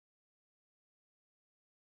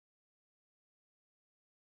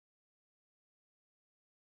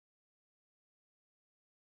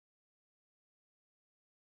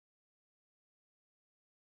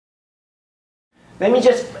let me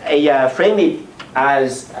just frame it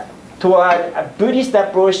as toward a Buddhist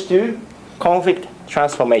approach to conflict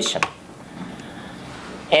transformation.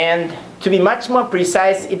 And to be much more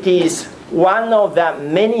precise, it is one of the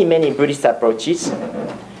many, many Buddhist approaches.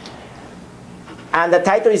 And the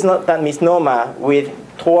title is not a misnomer with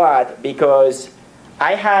toward, because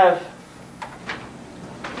I have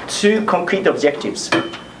two concrete objectives.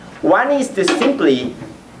 One is to simply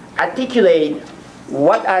articulate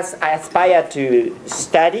what I aspire to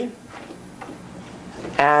study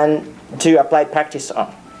and to apply practice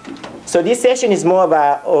on. So this session is more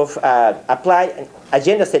of applied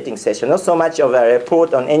agenda setting session, not so much of a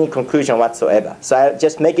report on any conclusion whatsoever. So I'll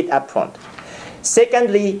just make it upfront.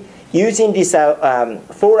 Secondly, using this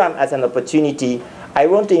forum as an opportunity, I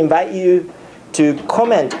want to invite you to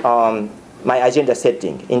comment on my agenda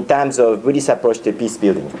setting in terms of Buddhist approach to peace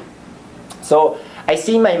building. So I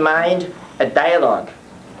see in my mind a dialogue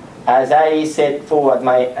as I set forward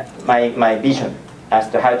my vision as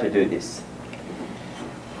to how to do this.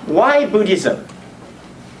 Why Buddhism?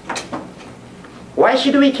 Why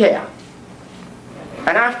should we care?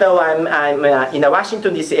 And after all, I'm in the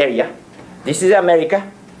Washington, D.C. area. This is America.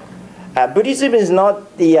 Buddhism is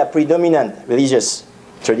not the predominant religious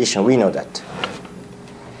tradition. We know that.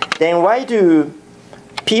 Then why do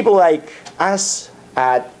people like us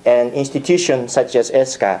at an institution such as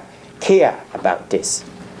ESCA care about this?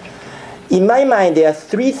 In my mind, there are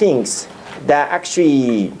three things that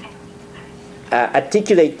actually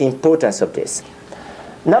articulate the importance of this.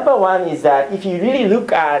 Number one is that if you really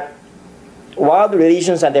look at world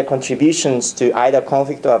religions and their contributions to either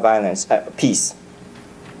conflict or violence, peace,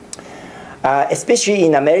 especially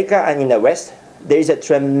in America and in the West, there is a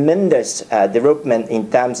tremendous development in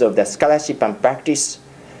terms of the scholarship and practice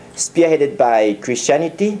spearheaded by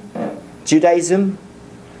Christianity, Judaism,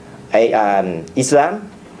 Islam.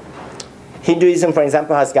 Hinduism, for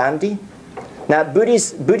example, has Gandhi. Now,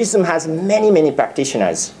 Buddhism has many, many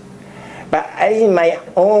practitioners. But in my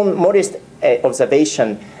own modest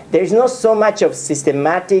observation, there is not so much of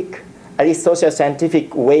systematic, at least social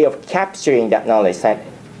scientific way of capturing that knowledge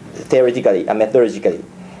theoretically and methodologically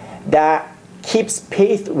that keeps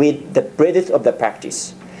pace with the breadth of the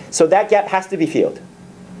practice. So that gap has to be filled.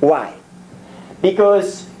 Why?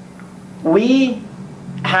 Because we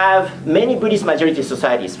have many Buddhist majority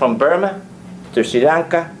societies, from Burma to Sri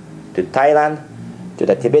Lanka to Thailand to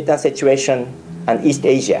the Tibetan situation and East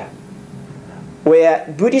Asia, where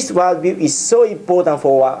Buddhist worldview is so important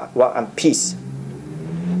for war and peace.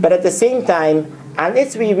 But at the same time,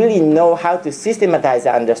 unless we really know how to systematize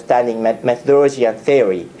the understanding, methodology, and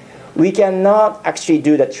theory, we cannot actually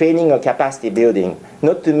do the training or capacity building,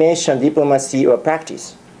 not to mention diplomacy or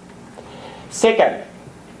practice. Second,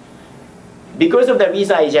 because of the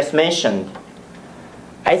reason I just mentioned,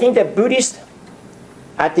 I think the Buddhist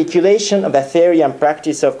articulation of the theory and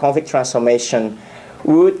practice of conflict transformation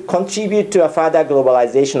would contribute to a further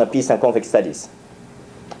globalization of peace and conflict studies,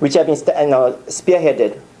 which have been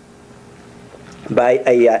spearheaded by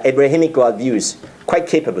Abrahamic worldviews quite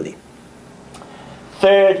capably.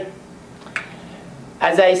 Third,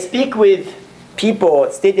 as I speak with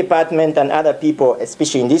people, State Department and other people,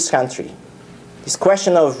 especially in this country, this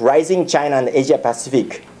question of rising China and Asia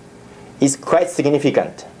Pacific is quite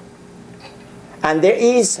significant. And there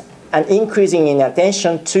is an increasing in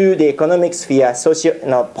attention to the economic sphere,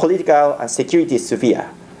 political and security sphere.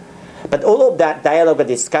 But all of that dialogue and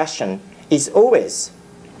discussion is always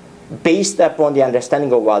based upon the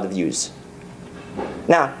understanding of worldviews.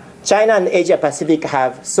 Now, China and Asia Pacific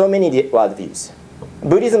have so many worldviews.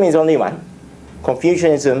 Buddhism is only one.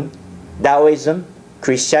 Confucianism, Taoism,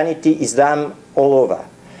 Christianity, Islam, all over.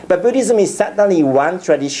 But Buddhism is certainly one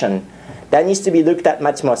tradition that needs to be looked at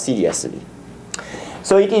much more seriously.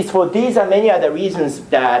 So it is for these and many other reasons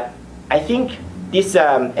that I think this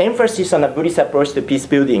emphasis on a Buddhist approach to peace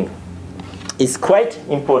building is quite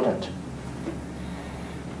important.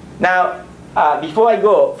 Now, before I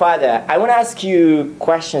go further, I want to ask you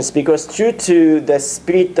questions, because true to the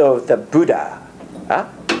spirit of the Buddha,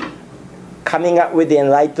 coming up with the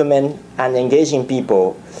enlightenment and engaging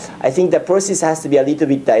people, I think the process has to be a little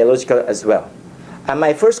bit dialogical as well. And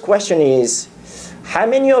my first question is, how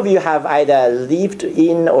many of you have either lived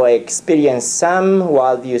in or experienced some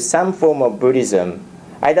worldview, some form of Buddhism,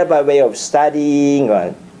 either by way of studying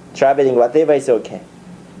or traveling, whatever is okay?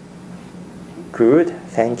 Good,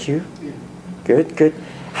 thank you. Good, good.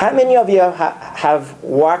 How many of you have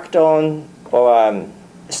worked on or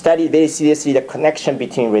studied very seriously the connection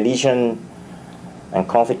between religion and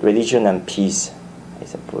conflict, religion and peace? I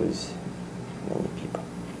suppose many people.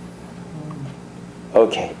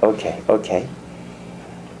 Okay, okay, okay.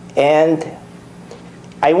 And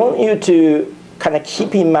I want you to kind of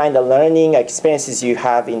keep in mind the learning experiences you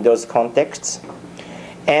have in those contexts.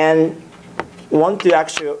 And want to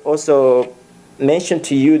actually also mention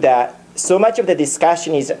to you that so much of the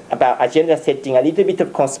discussion is about agenda setting, a little bit of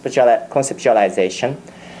conceptualization.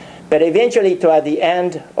 But eventually, toward the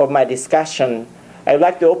end of my discussion, I would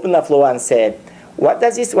like to open the floor and say, what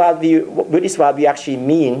does this worldview, Buddhist worldview actually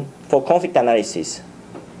mean for conflict analysis?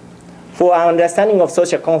 For our understanding of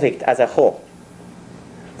social conflict as a whole?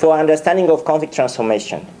 For our understanding of conflict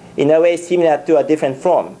transformation, in a way similar to a different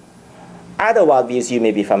form, other worldviews you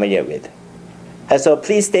may be familiar with. And so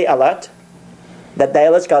please stay alert. The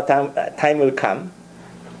dialogical time will come,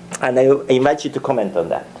 and I invite you to comment on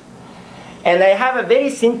that. And I have a very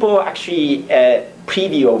simple, actually,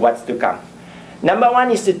 preview of what's to come. Number one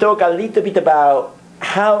is to talk a little bit about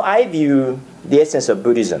how I view the essence of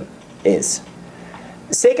Buddhism is.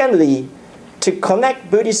 Secondly, to connect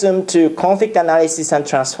Buddhism to conflict analysis and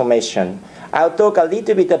transformation, I'll talk a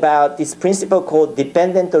little bit about this principle called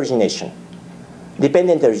dependent origination.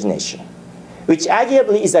 Dependent origination, which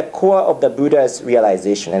arguably is a core of the Buddha's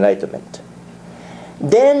realization, enlightenment.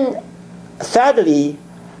 Then, thirdly,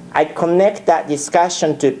 I connect that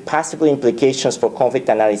discussion to possible implications for conflict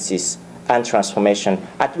analysis and transformation,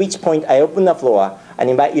 at which point I open the floor and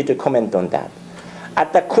invite you to comment on that.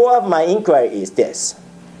 At the core of my inquiry is this: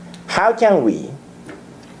 how can we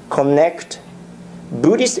connect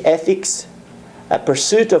Buddhist ethics, a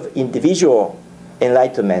pursuit of individual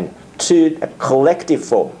enlightenment, to a collective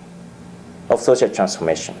form of social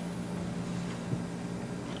transformation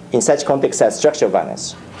in such contexts as structural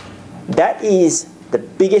violence? That is the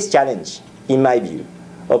biggest challenge, in my view,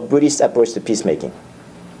 of Buddhist approach to peacemaking.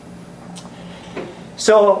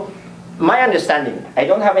 So, my understanding, I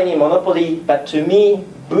don't have any monopoly, but to me,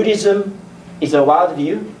 Buddhism is a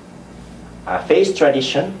worldview, a faith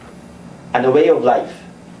tradition, and a way of life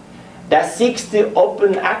that seeks to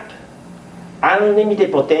open up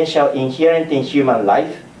unlimited potential inherent in human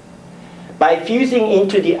life by fusing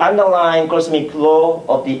into the underlying cosmic law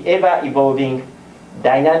of the ever-evolving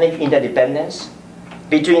dynamic interdependence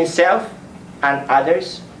between self and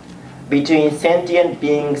others, between sentient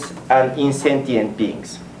beings and insentient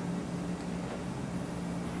beings.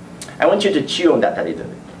 I want you to chew on that a little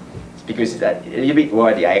bit, because it's a little bit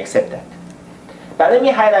wordy, I accept that. But let me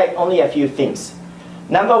highlight only a few things.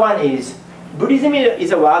 Number one is, Buddhism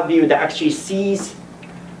is a worldview that actually sees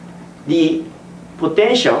the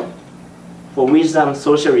potential for wisdom,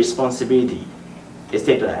 social responsibility,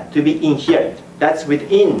 etc., to be inherent. That's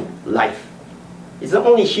within life. It's not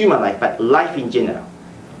only human life, but life in general.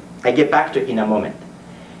 I get back to it in a moment.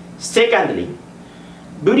 Secondly,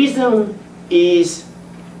 Buddhism is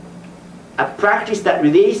a practice that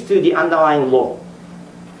relates to the underlying law.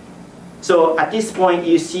 So at this point,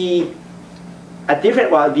 you see a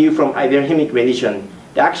different worldview from Abrahamic religion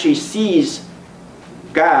that actually sees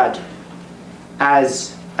God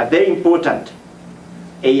as a very important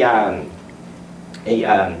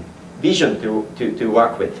vision to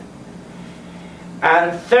work with.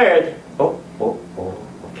 And third,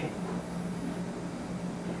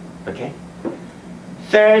 okay.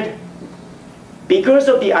 Third, because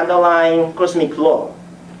of the underlying cosmic law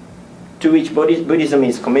to which Buddhism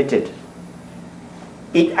is committed,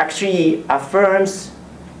 it actually affirms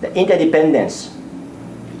the interdependence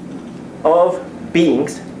of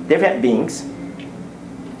beings, different beings,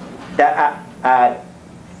 that are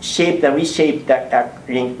shaped and reshaped, that are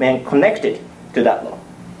remain connected to that law.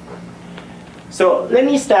 So let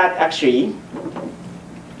me start actually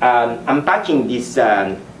unpacking this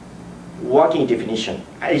working definition.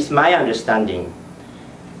 It's my understanding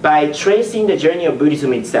by tracing the journey of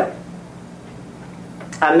Buddhism itself.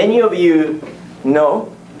 And many of you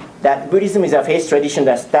know that Buddhism is a faith tradition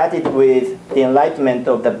that started with the enlightenment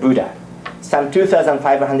of the Buddha some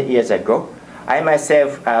 2,500 years ago. I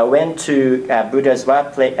myself went to Buddha's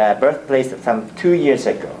birthplace some 2 years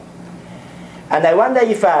ago. And I wonder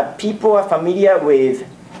if people are familiar with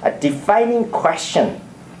a defining question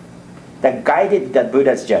that guided the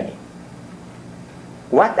Buddha's journey.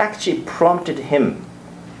 What actually prompted him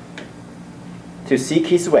to seek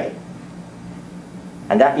his way?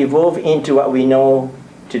 And that evolved into what we know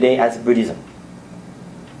today as Buddhism.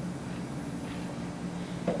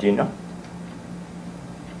 Do you know?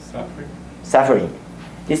 Suffering. Suffering.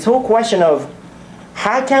 This whole question of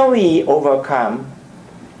how can we overcome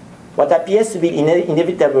what appears to be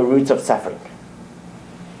inevitable roots of suffering.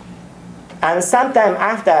 And sometime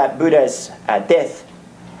after Buddha's death,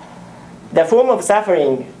 the form of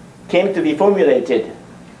suffering came to be formulated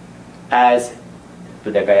as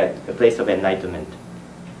Buddha Gaya, the place of enlightenment,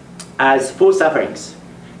 as four sufferings: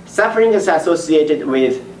 suffering is associated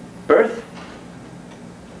with birth,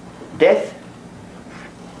 death,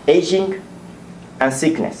 aging, and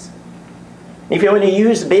sickness. If you want to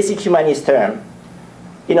use basic humanist term,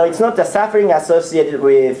 it's not the suffering associated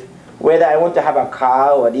with whether I want to have a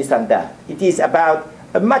car or this and that. It is about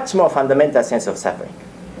a much more fundamental sense of suffering.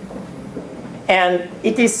 And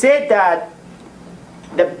it is said that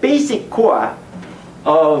the basic core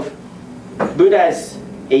of Buddha's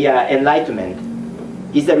enlightenment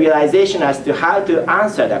is the realization as to how to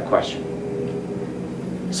answer that question.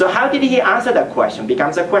 So how did he answer that question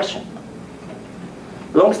becomes a question.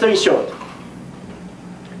 Long story short,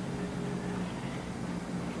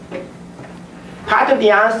 part of the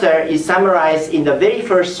answer is summarized in the very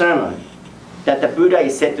first sermon that the Buddha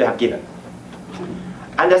is said to have given.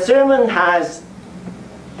 And the sermon has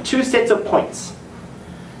two sets of points.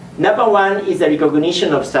 Number one is the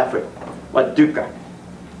recognition of suffering, or dukkha.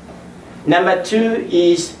 Number two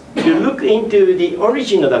is to look into the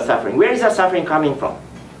origin of the suffering. Where is the suffering coming from?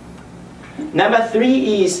 Number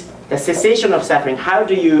three is the cessation of suffering. How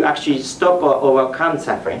do you actually stop or overcome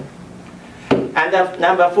suffering? And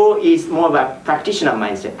number four is more of a practitioner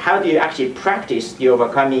mindset. How do you actually practice the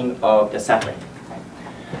overcoming of the suffering?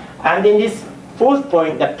 And in this fourth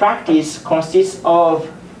point, the practice consists of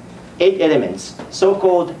 8 elements,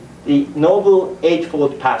 so-called the Noble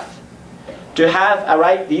Eightfold Path. To have a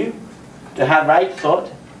right view, to have right thought,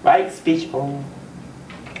 right speech,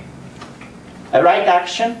 a right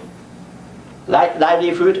action, right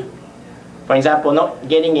livelihood. For example, not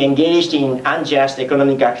getting engaged in unjust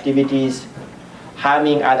economic activities,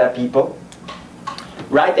 harming other people.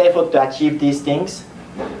 Right effort to achieve these things.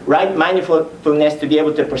 Right mindfulness to be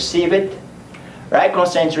able to perceive it. Right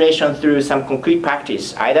concentration through some concrete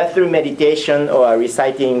practice, either through meditation or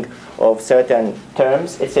reciting of certain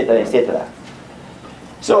terms, etc., etc.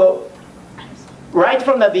 So, right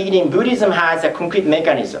from the beginning, Buddhism has a concrete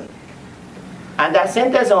mechanism. And that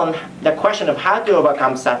centers on the question of how to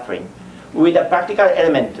overcome suffering with a practical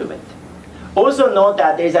element to it. Also note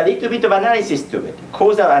that there is a little bit of analysis to it,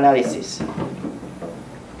 causal analysis.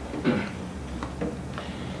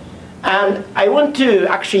 And I want to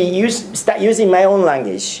actually start using my own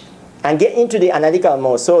language and get into the analytical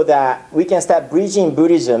mode so that we can start bridging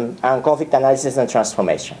Buddhism and conflict analysis and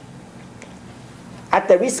transformation. At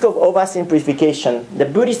the risk of oversimplification, the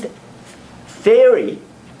Buddhist theory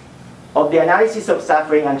of the analysis of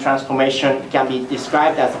suffering and transformation can be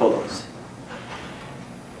described as follows.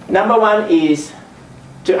 Number one is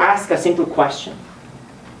to ask a simple question.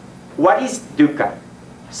 What is dukkha,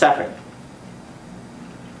 suffering?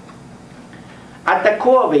 At the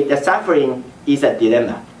core of it, the suffering is a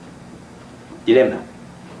dilemma.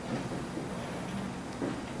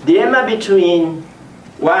 Dilemma between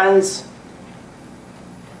one's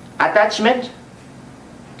attachment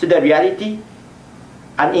to the reality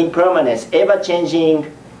and impermanence,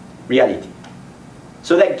 ever-changing reality.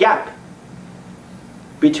 So the gap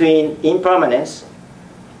between impermanence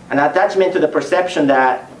and attachment to the perception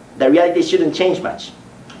that the reality shouldn't change much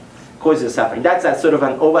causes suffering. That's a sort of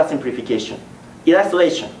an oversimplification.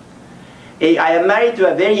 Illustration. I am married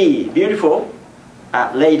to a very beautiful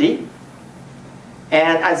lady,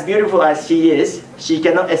 and as beautiful as she is, she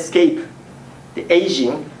cannot escape the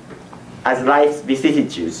aging as life's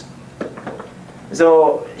vicissitudes.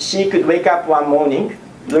 So she could wake up one morning,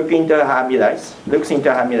 looks into her mirrors,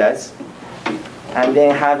 and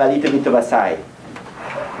then have a little bit of a sigh.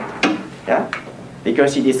 Yeah?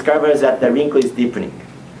 Because she discovers that the wrinkle is deepening.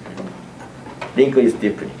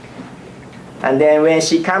 And then when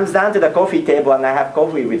she comes down to the coffee table and I have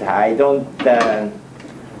coffee with her, I don't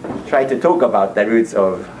try to talk about the roots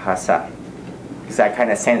of her sigh. Because I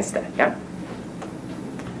kind of sense that, yeah?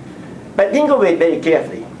 But think of it very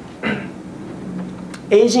carefully.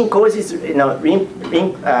 Aging causes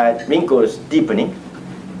wrinkles deepening.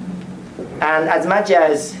 And as much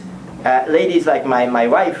as ladies like my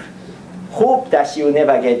wife hope that she will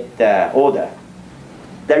never get older,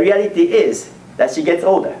 the reality is that she gets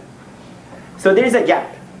older. So there is a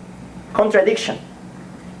gap, contradiction,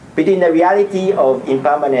 between the reality of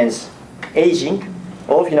impermanence, aging,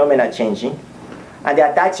 all phenomena changing, and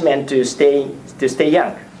the attachment to stay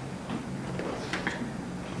young.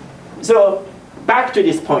 So back to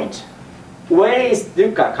this point, where is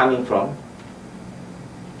dukkha coming from?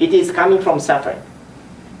 It is coming from suffering.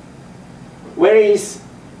 Where is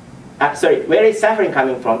suffering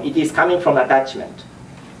coming from? It is coming from attachment,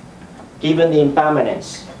 given the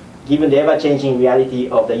impermanence, given the ever-changing reality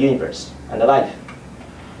of the universe and the life.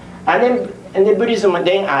 And then Buddhism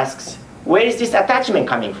then asks, where is this attachment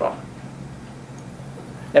coming from?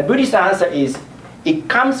 The Buddhist answer is, it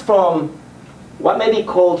comes from what may be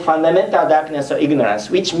called fundamental darkness or ignorance,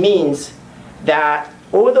 which means that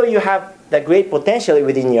although you have the great potential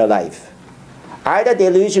within your life, either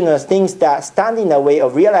delusion or things that stand in the way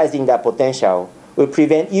of realizing that potential will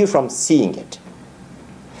prevent you from seeing it.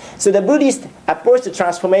 So the Buddhist approach to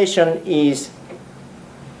transformation is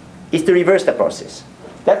to reverse the process.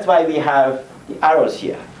 That's why we have the arrows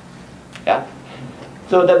here. Yeah?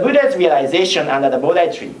 So the Buddha's realization under the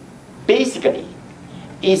Bodhi tree basically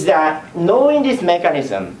is that knowing this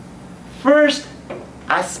mechanism, first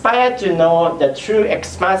aspire to know the true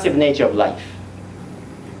expansive nature of life,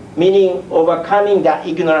 meaning overcoming that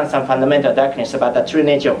ignorance and fundamental darkness about the true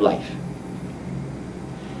nature of life.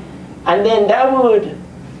 And then that would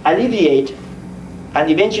alleviate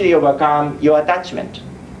and eventually overcome your attachment.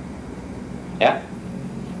 Yeah?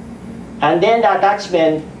 And then the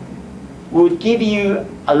attachment would give you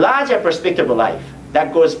a larger perspective of life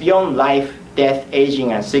that goes beyond life, death,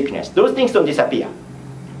 aging, and sickness. Those things don't disappear.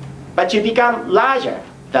 But you become larger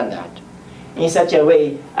than that in such a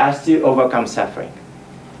way as to overcome suffering.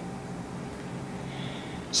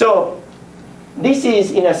 So this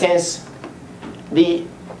is, in a sense, the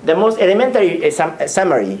most elementary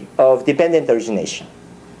summary of dependent origination,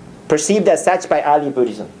 perceived as such by early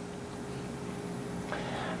Buddhism.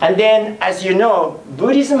 And then, as you know,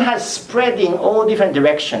 Buddhism has spread in all different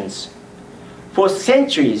directions. For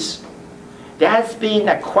centuries, there has been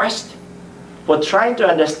a quest for trying to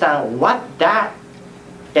understand what that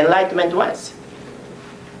enlightenment was.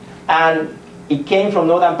 And it came from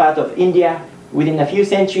northern part of India. Within a few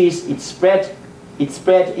centuries, it spread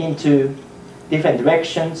into different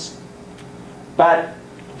directions. But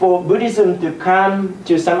for Buddhism to come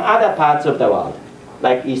to some other parts of the world,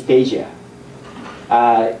 like East Asia,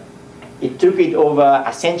 it took it over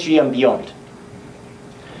a century and beyond.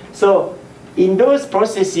 So in those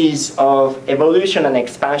processes of evolution and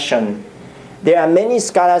expansion, there are many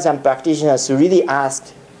scholars and practitioners who really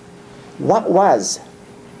asked, what was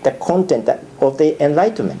the content of the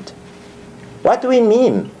Enlightenment? What do we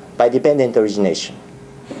mean by dependent origination?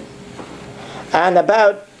 And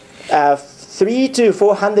about 300 to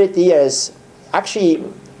 400 years, actually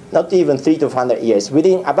not even 300 to 400 years,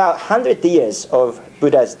 within about 100 years of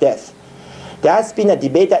Buddha's death, there has been a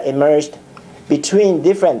debate that emerged between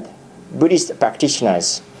different Buddhist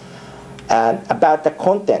practitioners about the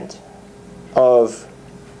content of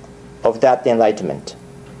that enlightenment.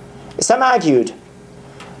 Some argued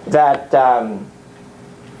that the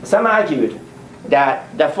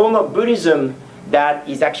form of Buddhism that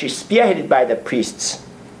is actually spearheaded by the priests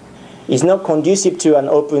is not conducive to an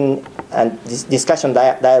open and discussion,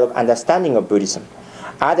 dialogue, understanding of Buddhism.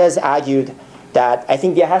 Others argued that I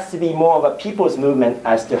think there has to be more of a people's movement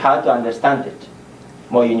as to how to understand it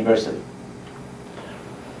more universally.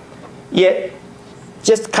 Yet,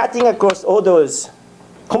 just cutting across all those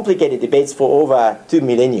complicated debates for over 2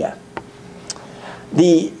 millennia,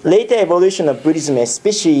 the later evolution of Buddhism,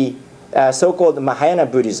 especially so-called Mahayana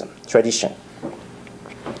Buddhism tradition,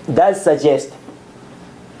 does suggest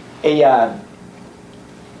a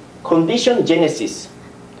conditioned genesis,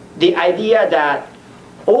 the idea that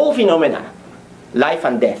all phenomena, life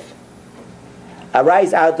and death,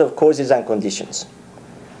 arise out of causes and conditions.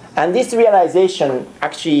 And this realization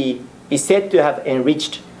actually is said to have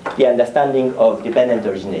enriched the understanding of dependent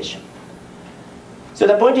origination. So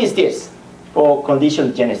the point is this, for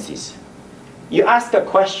conditioned genesis. You ask a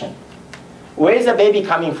question, where is the baby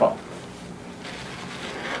coming from?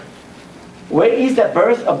 Where is the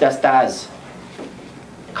birth of the stars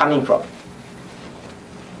coming from?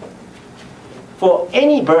 For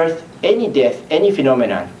any birth, any death, any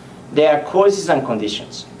phenomenon, there are causes and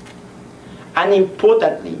conditions. And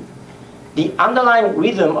importantly, the underlying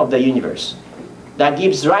rhythm of the universe that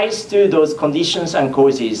gives rise to those conditions and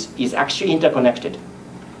causes is actually interconnected.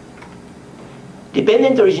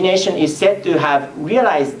 Dependent origination is said to have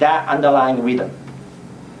realized that underlying rhythm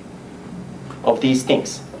of these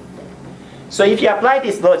things. So if you apply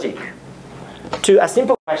this logic to a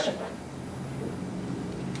simple question,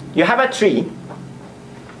 you have a tree,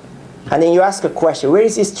 and then you ask a question, where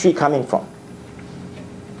is this tree coming from?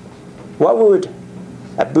 What would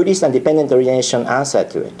a Buddhist and dependent origination answer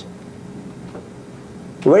to it?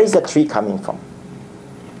 Where is the tree coming from?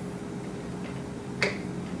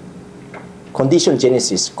 Condition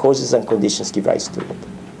genesis, causes and conditions give rise to it.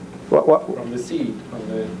 From the seed, from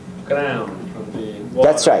the ground, from the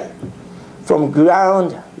water. That's right. From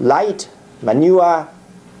ground, light, manure,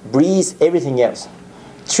 breeze, everything else.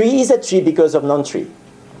 Tree is a tree because of non-tree.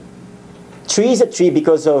 Tree is a tree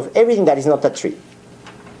because of everything that is not a tree.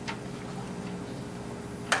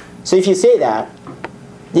 So if you say that,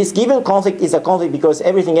 This given conflict is a conflict because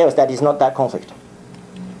everything else that is not that conflict.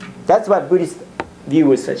 That's what Buddhist view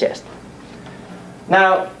would suggest.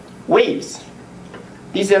 Now, waves.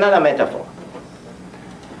 This is another metaphor.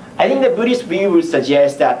 I think the Buddhist view would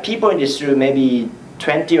suggest that people in this room, maybe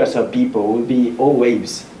 20 or so people, will be all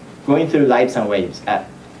waves, going through lives and waves.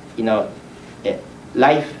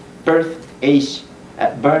 Life, birth, age,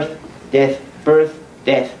 birth, death,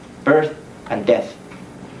 and death.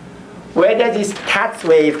 Where does this cat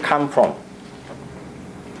wave come from?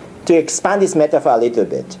 To expand this metaphor a little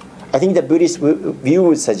bit, I think the Buddhist view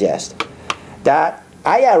would suggest that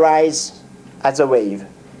I arise as a wave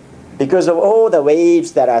because of all the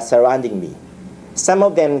waves that are surrounding me, some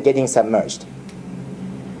of them getting submerged.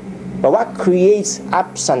 But what creates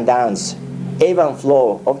ups and downs, ebb and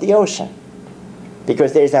flow of the ocean?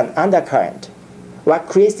 Because there is an undercurrent. What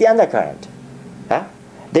creates the undercurrent?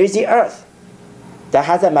 There is the earth that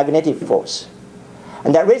has a magnetic force.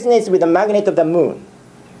 And that resonates with the magnet of the moon.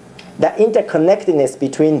 The interconnectedness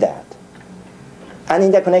between that. And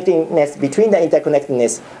interconnectedness between the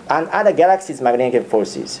interconnectedness and other galaxies' magnetic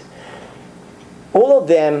forces. All of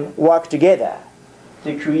them work together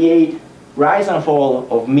to create rise and fall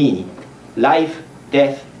of me. Life,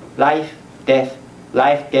 death, life, death,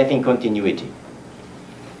 life, death in continuity.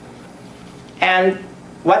 And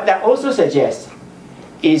what that also suggests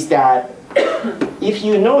is that if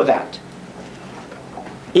you know that,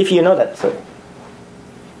 sorry,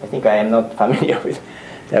 I think I am not familiar with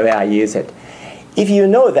the way I use it. If you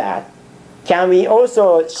know that, can we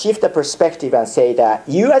also shift the perspective and say that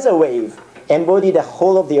you as a wave embody the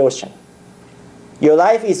whole of the ocean? Your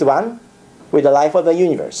life is one with the life of the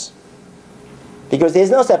universe. Because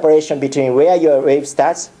there's no separation between where your wave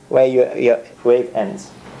starts, where your wave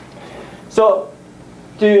ends. So,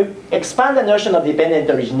 to expand the notion of dependent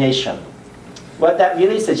origination, what that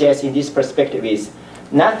really suggests in this perspective is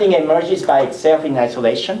nothing emerges by itself in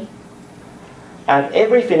isolation, and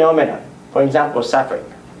every phenomenon, for example, suffering,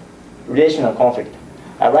 relational conflict,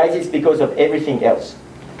 arises because of everything else,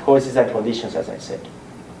 causes and conditions, as I said.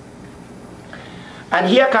 And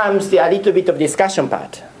here comes a little bit of discussion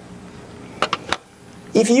part.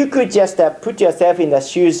 If you could just put yourself in the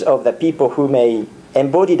shoes of the people who may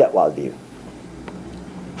embody that worldview,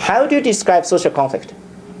 how do you describe social conflict?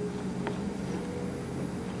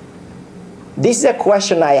 This is a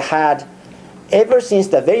question I had ever since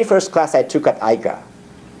the very first class I took at ICA.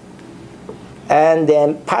 And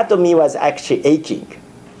then part of me was actually aching.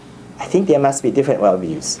 I think there must be different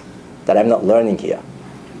worldviews that I'm not learning here.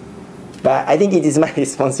 But I think it is my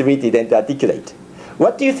responsibility then to articulate.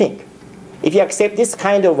 What do you think? If you accept this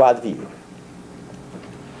kind of worldview,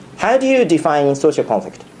 how do you define social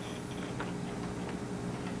conflict?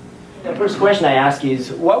 The first question I ask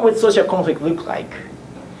is, what would social conflict look like?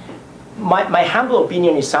 My humble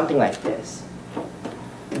opinion is something like this.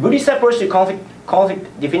 Buddhist approach to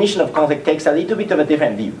conflict, definition of conflict takes a little bit of a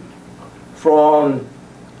different view from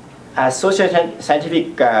a social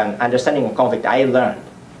scientific understanding of conflict I learned.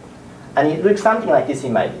 And it looks something like this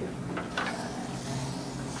in my view.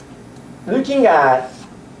 Looking at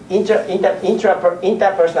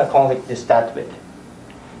interpersonal conflict to start with,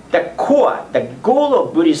 the core, the goal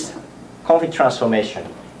of Buddhist conflict transformation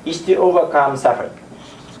is to overcome suffering.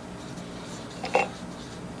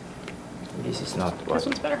 This is not what. This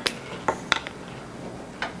one's better.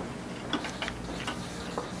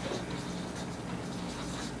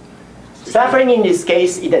 Suffering in this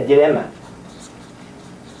case is a dilemma.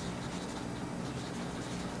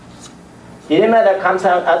 Dilemma that comes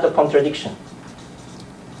out of contradiction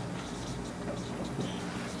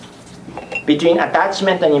between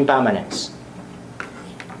attachment and impermanence.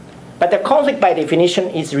 But the conflict by definition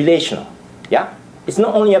is relational. Yeah? It's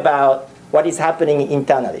not only about what is happening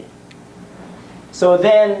internally. So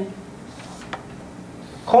then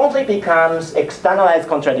conflict becomes externalized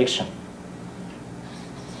contradiction.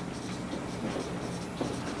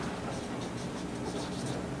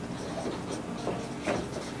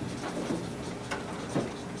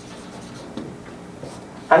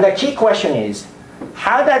 And the key question is,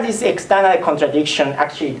 how does this external contradiction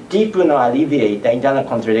actually deepen or alleviate the internal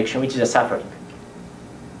contradiction, which is the suffering,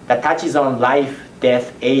 that touches on life,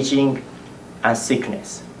 death, aging, and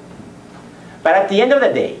sickness? But at the end of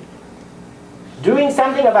the day, doing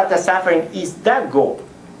something about the suffering is the goal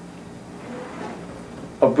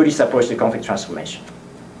of Buddhist approach to conflict transformation,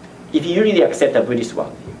 if you really accept the Buddhist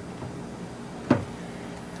worldview.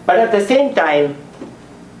 But at the same time,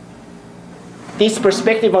 this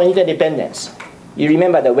perspective on interdependence, you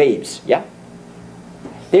remember the waves, yeah?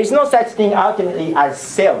 There is no such thing ultimately as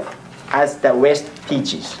self, as the West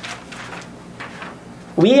teaches.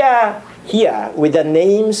 We are here with the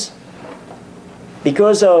names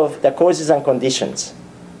because of the causes and conditions.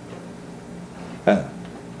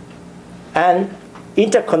 And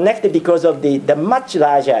interconnected because of the much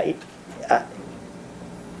larger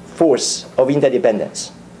force of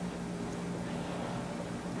interdependence.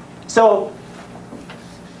 So,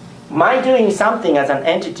 my doing something as an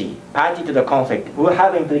entity, party to the conflict, will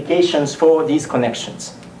have implications for these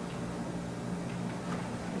connections.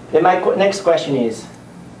 Then my next question is,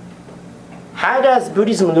 how does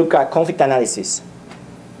Buddhism look at conflict analysis?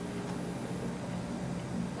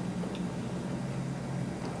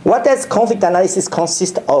 What does conflict analysis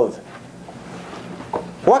consist of?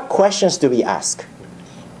 What questions do we ask?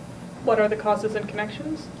 What are the causes and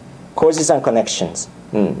connections? Causes and connections.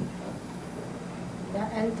 The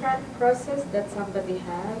entire process that somebody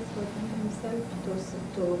has within himself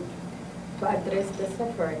to address the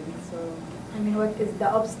suffering. So, I mean, what is the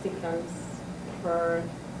obstacles for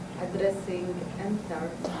addressing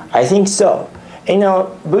enter? I think so. You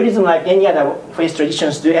know, Buddhism, like any other faith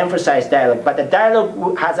traditions, do emphasize dialogue, but the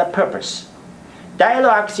dialogue has a purpose.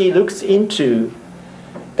 Dialogue actually looks into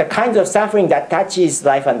the kinds of suffering that touches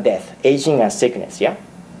life and death, aging and sickness, yeah?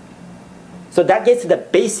 So that gets to the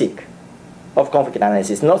basic of conflict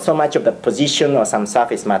analysis, not so much of the position or some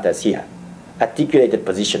surface matters here, articulated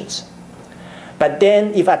positions. But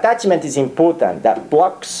then if attachment is important, that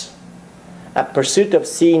blocks a pursuit of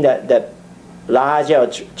seeing the larger or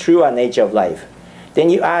truer nature of life, then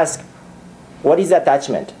you ask, what is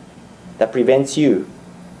attachment that prevents you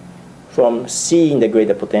from seeing the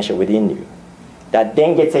greater potential within you? That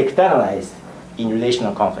then gets externalized in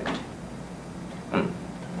relational conflict.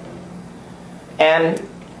 And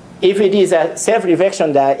if it is a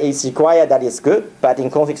self-reflection that is required, that is good, but in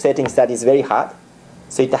conflict settings that is very hard,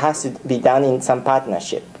 so it has to be done in some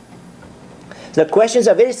partnership. The questions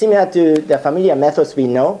are very similar to the familiar methods we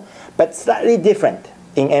know, but slightly different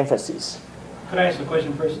in emphasis. Could I ask a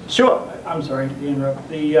question first? Sure. I'm sorry to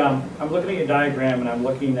interrupt. I'm looking at your diagram and I'm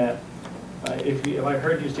looking at, if I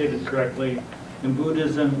heard you say this correctly, in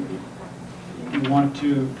Buddhism, you want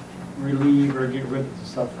to relieve or get rid of the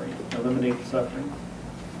suffering, eliminate the suffering.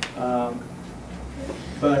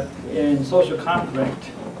 But in social conflict,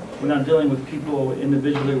 we're not dealing with people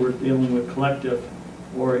individually, we're dealing with collective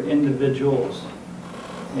or individuals.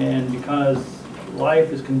 And because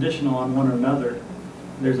life is conditional on one another,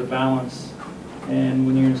 there's a balance. And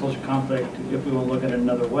when you're in social conflict, if we want to look at it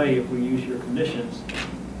another way, if we use your conditions,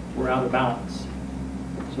 we're out of balance.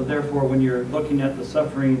 So therefore, when you're looking at the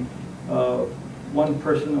suffering of one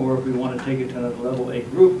person, or if we want to take it to another level, a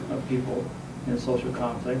group of people in social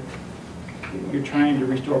conflict, you're trying to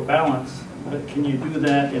restore balance. But can you do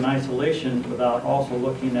that in isolation without also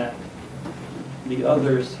looking at the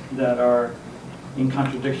others that are in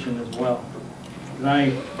contradiction as well? Did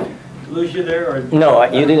I lose you there? Or No,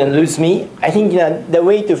 you didn't lose me. I think the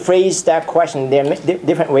way to phrase that question, there are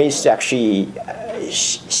different ways to actually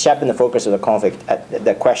sharpen the focus of the conflict,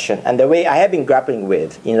 the question. And the way I have been grappling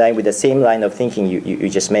with, in line with the same line of thinking you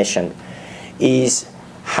just mentioned, is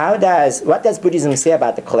what does Buddhism say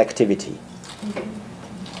about the collectivity?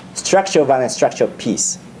 Structure of violence, structure of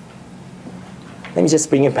peace. Let me just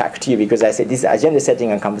bring it back to you because I said this is agenda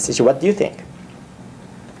setting and conversation. What do you think?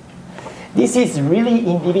 This is really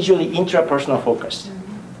individually intrapersonal focused.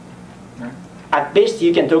 At best,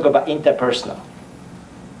 you can talk about interpersonal.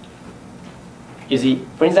 You see,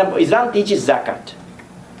 for example, Islam teaches zakat.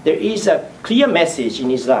 There is a clear message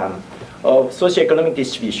in Islam of socioeconomic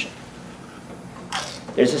distribution.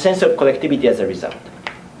 There's a sense of collectivity as a result.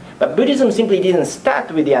 But Buddhism simply didn't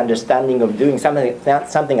start with the understanding of doing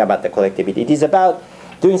something about the collectivity. It is about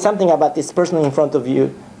doing something about this person in front of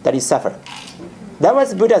you that is suffering. That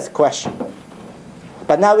was Buddha's question.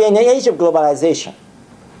 But now we're in an age of globalization.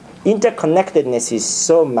 Interconnectedness is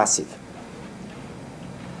so massive.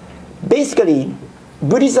 Basically,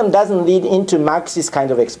 Buddhism doesn't lead into Marxist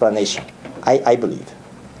kind of explanation, I believe.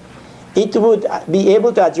 It would be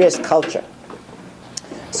able to address culture.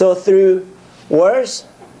 So through words,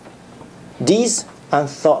 deeds, and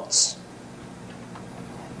thoughts.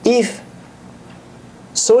 If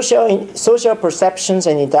social perceptions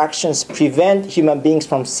and interactions prevent human beings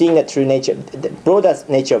from seeing the true nature, the broader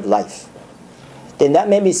nature of life, then that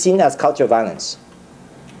may be seen as cultural violence.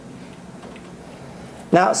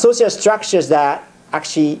 Now, social structures that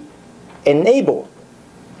actually enable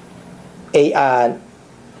a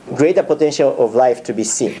greater potential of life to be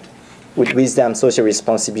seen, with wisdom, social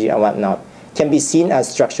responsibility, and whatnot, can be seen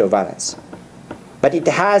as structural violence. But it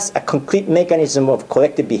has a concrete mechanism of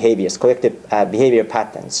collective behaviors, collective behavior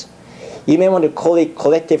patterns. You may want to call it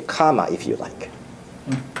collective karma, if you like.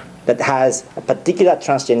 that has a particular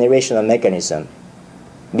transgenerational mechanism,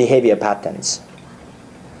 behavior patterns.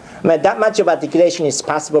 I mean, that much of articulation is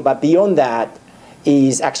possible, but beyond that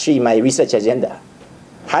is actually my research agenda.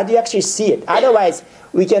 How do you actually see it? Otherwise,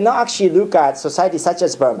 we cannot actually look at societies such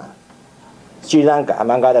as Burma, Sri Lanka,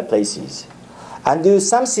 among other places, and do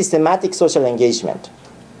some systematic social engagement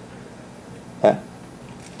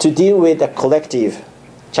to deal with the collective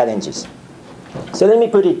challenges. So let me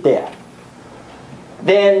put it there.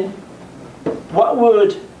 Then what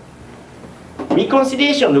would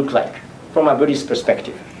reconciliation look like from a Buddhist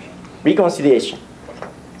perspective? Reconciliation.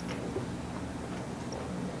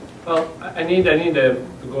 Well, I need to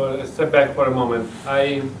go a step back for a moment.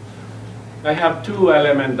 I have two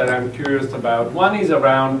elements that I'm curious about. One is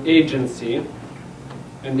around agency,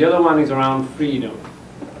 and the other one is around freedom.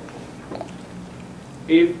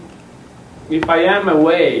 If I am a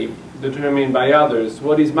way determined by others,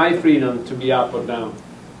 what is my freedom to be up or down?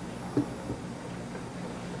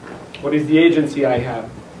 What is the agency I have?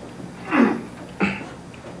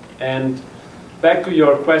 And back to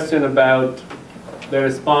your question about the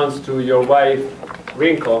response to your wife,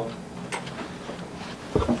 Wrinkle,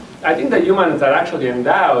 I think that humans are actually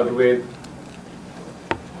endowed with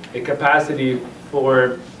a capacity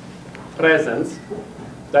for presence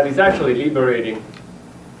that is actually liberating.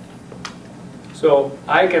 So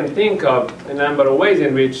I can think of a number of ways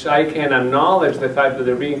in which I can acknowledge the fact that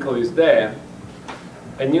the wrinkle is there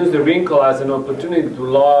and use the wrinkle as an opportunity to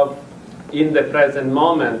love in the present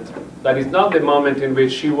moment. That is not the moment in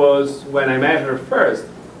which she was when I met her first,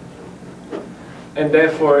 and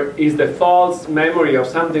therefore is the false memory of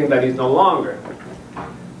something that is no longer.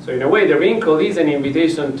 So in a way, the wrinkle is an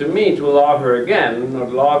invitation to me to love her again, or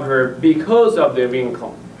love her because of the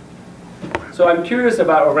wrinkle. So I'm curious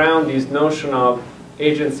about around this notion of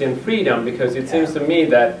agency and freedom, because it seems to me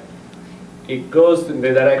that it goes in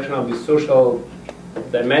the direction of the social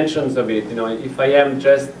dimensions of it. You know, if I am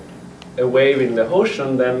just a wave in the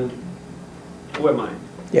ocean, then who am I?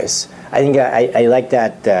 Yes, I think I like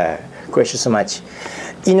that question so much.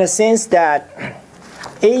 In a sense that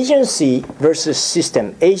agency versus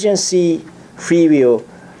system, agency, free will,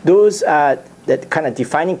 those are the kind of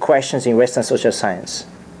defining questions in Western social science.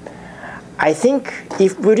 I think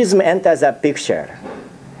if Buddhism enters that picture,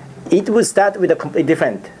 it would start with a completely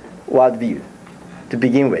different worldview to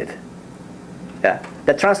begin with. Yeah.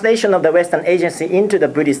 The translation of the Western agency into the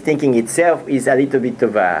Buddhist thinking itself is a little bit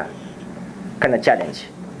of a kind of challenge.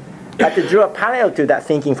 But to draw a parallel to that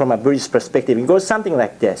thinking from a Buddhist perspective, it goes something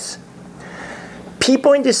like this.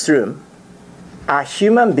 People in this room are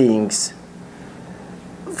human beings.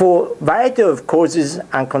 For a variety of causes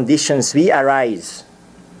and conditions, we arise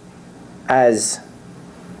as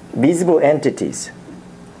visible entities.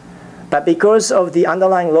 But because of the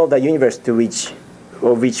underlying law of the universe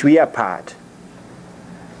of which we are part,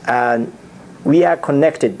 we are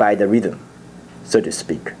connected by the rhythm, so to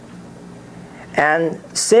speak. And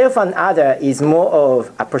self and other is more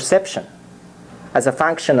of a perception as a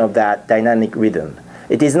function of that dynamic rhythm.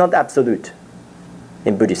 It is not absolute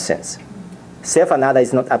in Buddhist sense. Self and other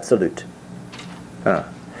is not absolute.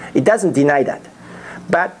 It doesn't deny that.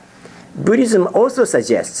 But Buddhism also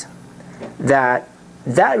suggests that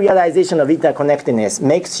that realization of interconnectedness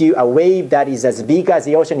makes you a wave that is as big as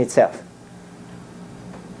the ocean itself.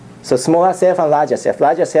 So smaller self and larger self,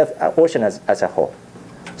 ocean as a whole.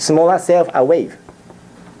 Smaller self, a wave.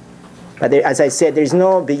 But there, as I said, there is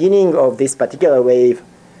no beginning of this particular wave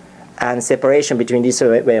and separation between this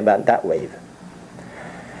wave and that wave.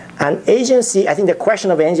 And agency, I think the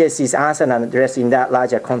question of agency is answered and addressed in that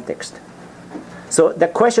larger context. So the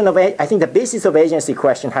question of, I think the basis of agency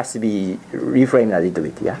question has to be reframed a little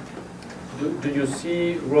bit, yeah? Do you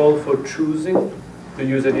see role for choosing, to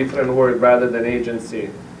use a different word rather than agency?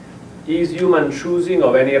 Is human choosing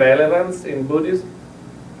of any relevance in Buddhism?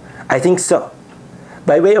 I think so.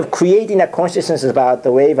 By way of creating a consciousness about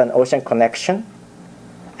the wave and ocean connection,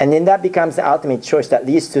 and then that becomes the ultimate choice that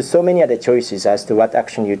leads to so many other choices as to what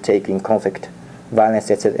action you take in conflict, violence,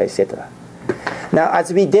 etc., etc. Now,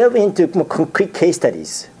 as we delve into more concrete case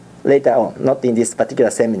studies later on, not in this particular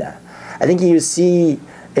seminar, I think you see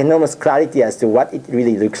enormous clarity as to what it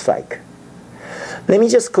really looks like. Let me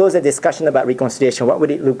just close the discussion about reconciliation. What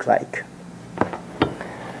would it look like?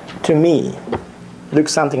 To me, it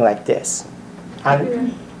looks something like this.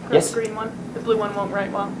 And, yes? The green one. The blue one won't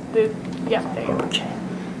write well. Yeah, there you go. Okay.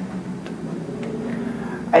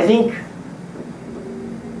 I think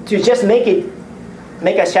to just make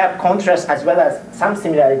a sharp contrast as well as some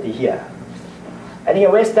similarity here. I think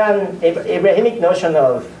a Western Abrahamic notion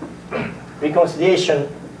of reconciliation,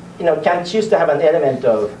 can choose to have an element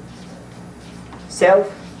of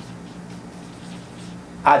self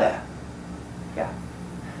other. Yeah.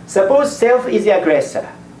 Suppose self is the aggressor,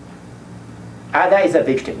 other is a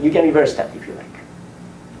victim. You can reverse that if you like.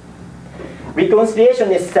 Reconciliation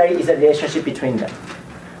necessary is a relationship between them,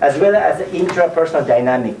 as well as the intrapersonal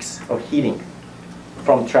dynamics of healing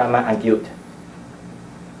from trauma and guilt.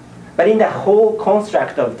 But in the whole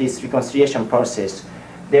construct of this reconciliation process,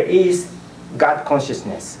 there is God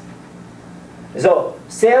consciousness. So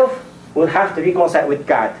self will have to reconcile with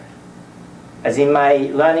God, as in my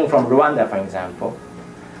learning from Rwanda, for example.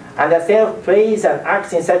 And the self plays and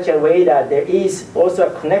acts in such a way that there is also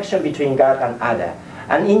a connection between God and other.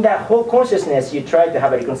 And in that whole consciousness, you try to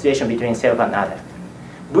have a reconciliation between self and other.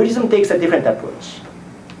 Buddhism takes a different approach.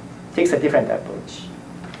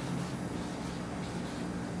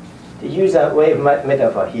 To use a way of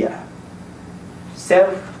metaphor here.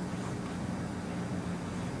 Self,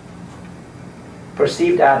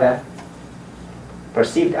 perceived other,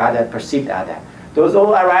 perceived other, perceived other. Those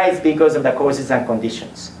all arise because of the causes and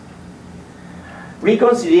conditions.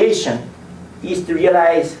 Reconciliation is to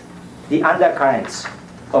realize the undercurrents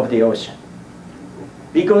of the ocean.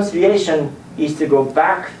 Reconciliation is to go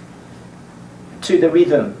back to the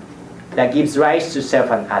rhythm that gives rise to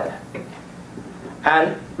self and other.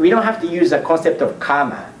 And we don't have to use a concept of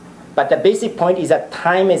karma, but the basic point is that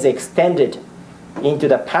time is extended into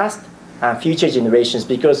the past and future generations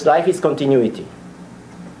because life is continuity.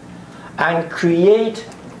 And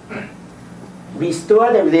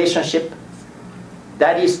restore the relationship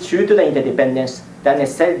that is true to the interdependence that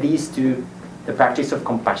necessarily leads to the practice of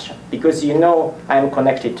compassion, because you know I am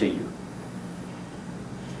connected to you.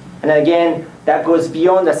 And again, that goes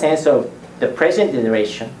beyond the sense of the present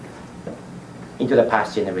generation into the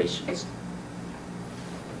past generations.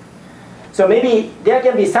 So maybe there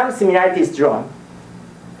can be some similarities drawn,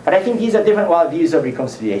 but I think these are different worldviews of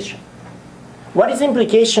reconciliation. What is the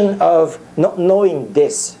implication of not knowing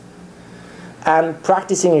this and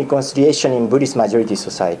practicing reconciliation in Buddhist majority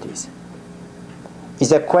societies?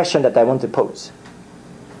 Is a question that I want to pose.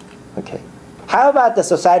 Okay. How about the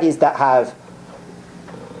societies that have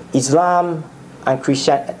Islam and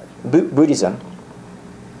Buddhism,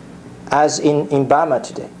 as in Burma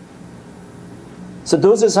today? So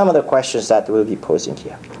those are some of the questions that we'll be posing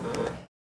here.